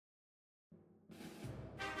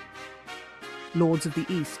Lords of the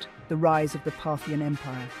East, the rise of the Parthian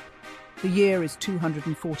Empire. The year is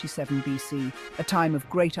 247 BC, a time of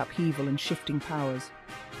great upheaval and shifting powers.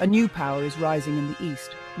 A new power is rising in the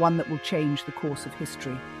east, one that will change the course of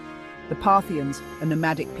history. The Parthians, a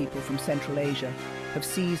nomadic people from Central Asia, have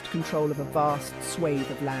seized control of a vast swathe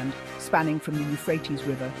of land spanning from the Euphrates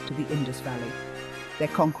River to the Indus Valley. Their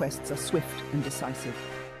conquests are swift and decisive.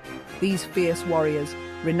 These fierce warriors,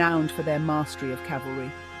 renowned for their mastery of cavalry,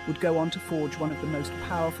 would go on to forge one of the most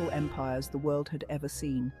powerful empires the world had ever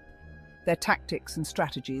seen. Their tactics and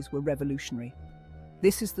strategies were revolutionary.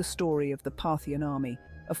 This is the story of the Parthian army,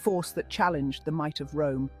 a force that challenged the might of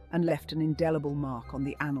Rome and left an indelible mark on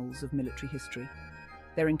the annals of military history.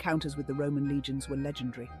 Their encounters with the Roman legions were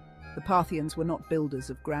legendary. The Parthians were not builders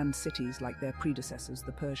of grand cities like their predecessors,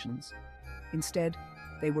 the Persians. Instead,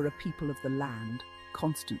 they were a people of the land,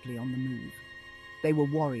 constantly on the move. They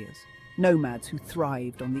were warriors, nomads who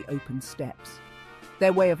thrived on the open steppes.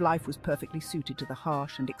 Their way of life was perfectly suited to the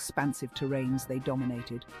harsh and expansive terrains they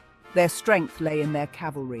dominated. Their strength lay in their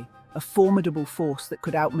cavalry, a formidable force that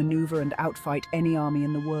could outmaneuver and outfight any army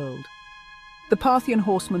in the world. The Parthian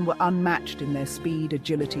horsemen were unmatched in their speed,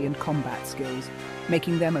 agility, and combat skills,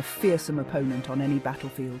 making them a fearsome opponent on any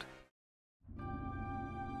battlefield.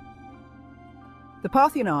 The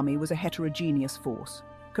Parthian army was a heterogeneous force,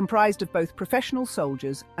 comprised of both professional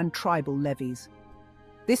soldiers and tribal levies.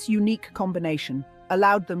 This unique combination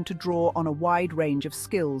allowed them to draw on a wide range of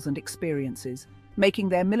skills and experiences, making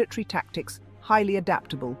their military tactics highly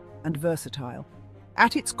adaptable and versatile.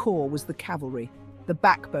 At its core was the cavalry, the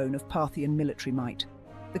backbone of Parthian military might.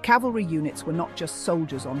 The cavalry units were not just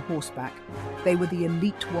soldiers on horseback, they were the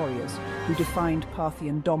elite warriors who defined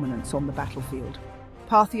Parthian dominance on the battlefield.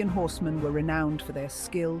 Parthian horsemen were renowned for their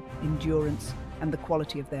skill, endurance, and the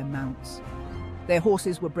quality of their mounts. Their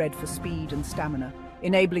horses were bred for speed and stamina,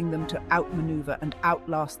 enabling them to outmaneuver and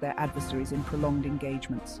outlast their adversaries in prolonged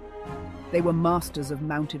engagements. They were masters of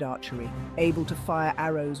mounted archery, able to fire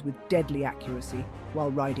arrows with deadly accuracy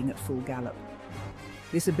while riding at full gallop.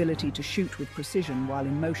 This ability to shoot with precision while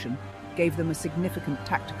in motion gave them a significant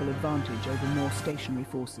tactical advantage over more stationary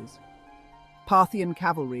forces. Parthian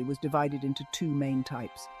cavalry was divided into two main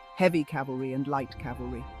types, heavy cavalry and light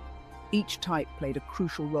cavalry. Each type played a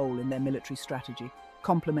crucial role in their military strategy,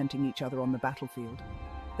 complementing each other on the battlefield.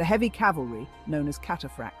 The heavy cavalry, known as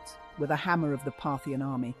cataphracts, were the hammer of the Parthian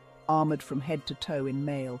army, armoured from head to toe in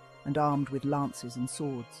mail and armed with lances and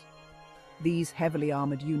swords. These heavily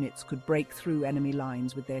armoured units could break through enemy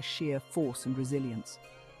lines with their sheer force and resilience.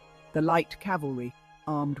 The light cavalry,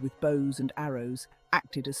 armed with bows and arrows,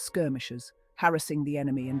 acted as skirmishers, harassing the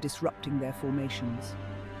enemy and disrupting their formations.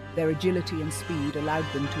 Their agility and speed allowed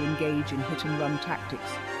them to engage in hit-and-run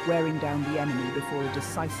tactics, wearing down the enemy before a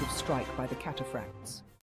decisive strike by the cataphracts.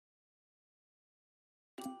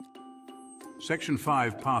 Section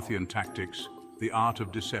 5, Parthian Tactics, the Art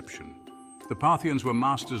of Deception. The Parthians were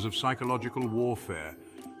masters of psychological warfare.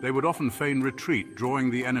 They would often feign retreat,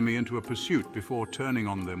 drawing the enemy into a pursuit before turning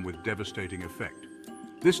on them with devastating effect.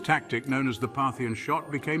 This tactic, known as the Parthian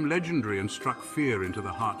shot, became legendary and struck fear into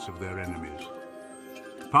the hearts of their enemies.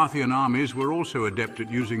 Parthian armies were also adept at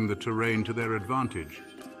using the terrain to their advantage.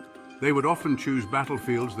 They would often choose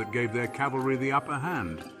battlefields that gave their cavalry the upper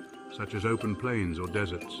hand, such as open plains or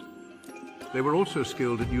deserts. They were also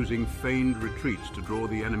skilled at using feigned retreats to draw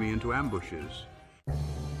the enemy into ambushes.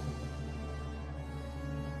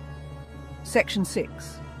 Section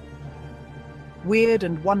 6. Weird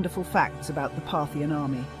and wonderful facts about the Parthian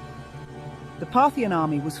army. The Parthian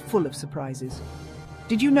army was full of surprises.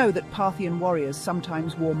 Did you know that Parthian warriors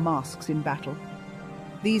sometimes wore masks in battle?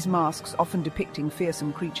 These masks, often depicting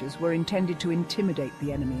fearsome creatures, were intended to intimidate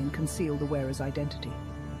the enemy and conceal the wearer's identity.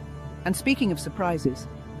 And speaking of surprises,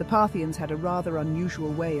 the Parthians had a rather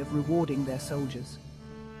unusual way of rewarding their soldiers.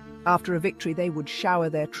 After a victory, they would shower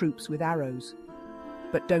their troops with arrows.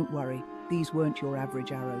 But don't worry, these weren't your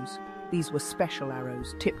average arrows. These were special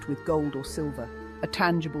arrows, tipped with gold or silver, a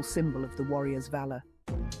tangible symbol of the warrior's valor.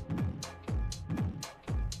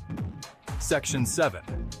 Section 7.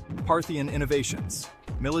 Parthian Innovations.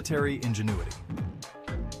 Military Ingenuity.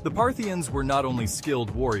 The Parthians were not only skilled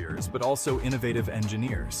warriors, but also innovative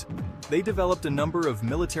engineers. They developed a number of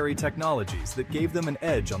military technologies that gave them an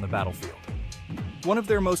edge on the battlefield. One of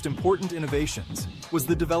their most important innovations was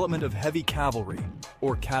the development of heavy cavalry,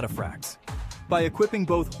 or cataphracts. By equipping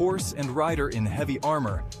both horse and rider in heavy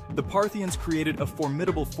armor, the Parthians created a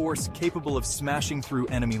formidable force capable of smashing through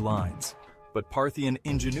enemy lines. But Parthian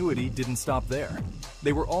ingenuity didn't stop there.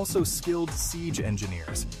 They were also skilled siege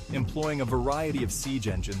engineers, employing a variety of siege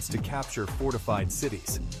engines to capture fortified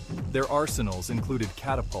cities. Their arsenals included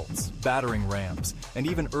catapults, battering rams, and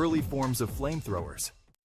even early forms of flamethrowers.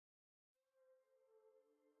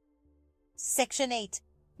 Section 8.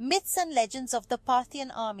 Myths and Legends of the Parthian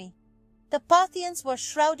Army. The Parthians were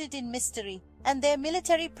shrouded in mystery, and their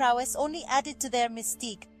military prowess only added to their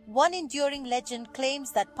mystique. One enduring legend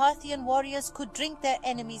claims that Parthian warriors could drink their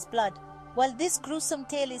enemies' blood. While this gruesome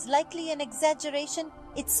tale is likely an exaggeration,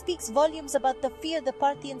 it speaks volumes about the fear the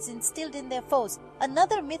Parthians instilled in their foes.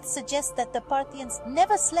 Another myth suggests that the Parthians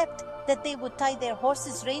never slept, that they would tie their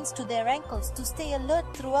horses' reins to their ankles to stay alert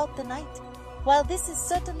throughout the night. While this is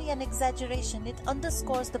certainly an exaggeration, it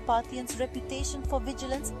underscores the Parthians' reputation for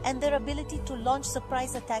vigilance and their ability to launch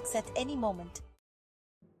surprise attacks at any moment.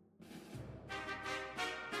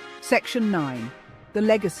 Section 9. The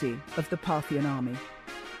Legacy of the Parthian Army.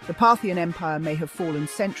 The Parthian Empire may have fallen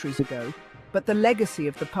centuries ago, but the legacy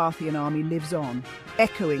of the Parthian army lives on,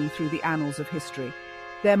 echoing through the annals of history.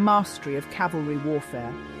 Their mastery of cavalry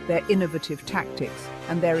warfare, their innovative tactics,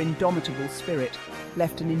 and their indomitable spirit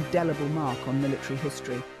left an indelible mark on military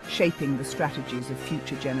history, shaping the strategies of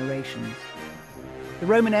future generations. The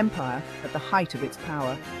Roman Empire, at the height of its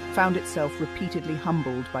power, found itself repeatedly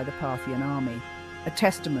humbled by the Parthian army, a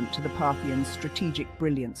testament to the Parthians' strategic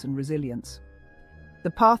brilliance and resilience.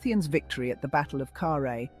 The Parthians' victory at the Battle of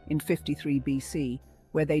Carrhae in 53 BC,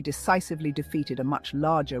 where they decisively defeated a much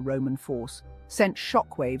larger Roman force, sent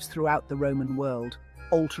shockwaves throughout the Roman world,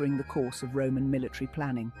 altering the course of Roman military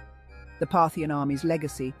planning. The Parthian army's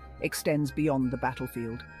legacy extends beyond the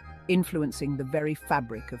battlefield, influencing the very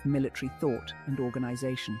fabric of military thought and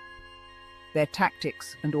organization. Their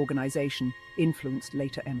tactics and organization influenced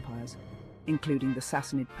later empires, including the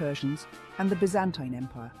Sassanid Persians and the Byzantine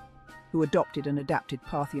Empire, who adopted and adapted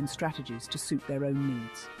Parthian strategies to suit their own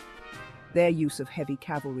needs. Their use of heavy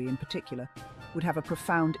cavalry in particular would have a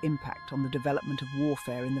profound impact on the development of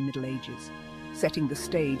warfare in the Middle Ages, setting the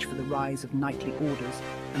stage for the rise of knightly orders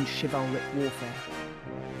and chivalric warfare.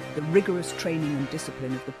 The rigorous training and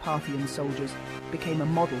discipline of the Parthian soldiers became a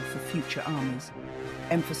model for future armies,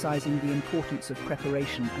 emphasizing the importance of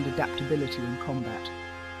preparation and adaptability in combat.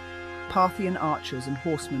 Parthian archers and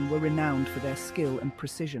horsemen were renowned for their skill and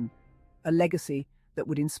precision, a legacy that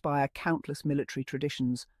would inspire countless military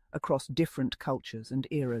traditions across different cultures and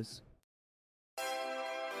eras.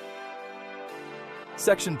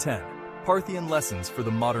 Section 10. Parthian Lessons for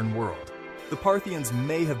the Modern World. The Parthians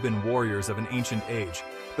may have been warriors of an ancient age,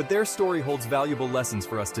 but their story holds valuable lessons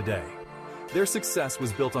for us today. Their success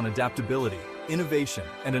was built on adaptability, innovation,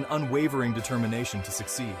 and an unwavering determination to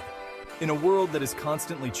succeed. In a world that is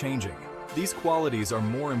constantly changing, these qualities are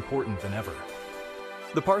more important than ever.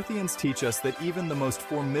 The Parthians teach us that even the most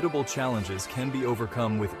formidable challenges can be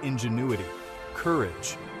overcome with ingenuity,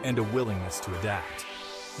 courage, and a willingness to adapt.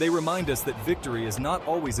 They remind us that victory is not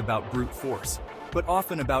always about brute force, but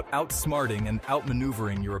often about outsmarting and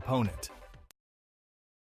outmaneuvering your opponent.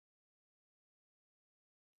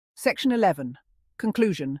 Section 11.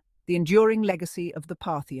 Conclusion. The enduring legacy of the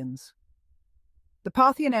Parthians. The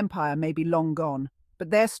Parthian Empire may be long gone,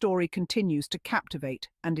 but their story continues to captivate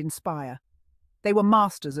and inspire. They were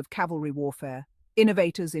masters of cavalry warfare,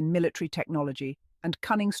 innovators in military technology, and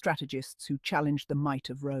cunning strategists who challenged the might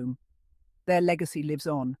of Rome. Their legacy lives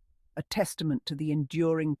on, a testament to the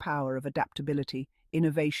enduring power of adaptability,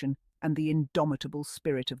 innovation, and the indomitable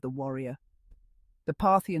spirit of the warrior. The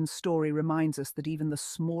Parthian story reminds us that even the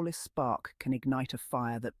smallest spark can ignite a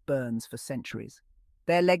fire that burns for centuries.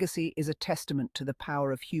 Their legacy is a testament to the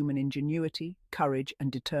power of human ingenuity, courage,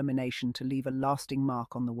 and determination to leave a lasting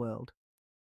mark on the world.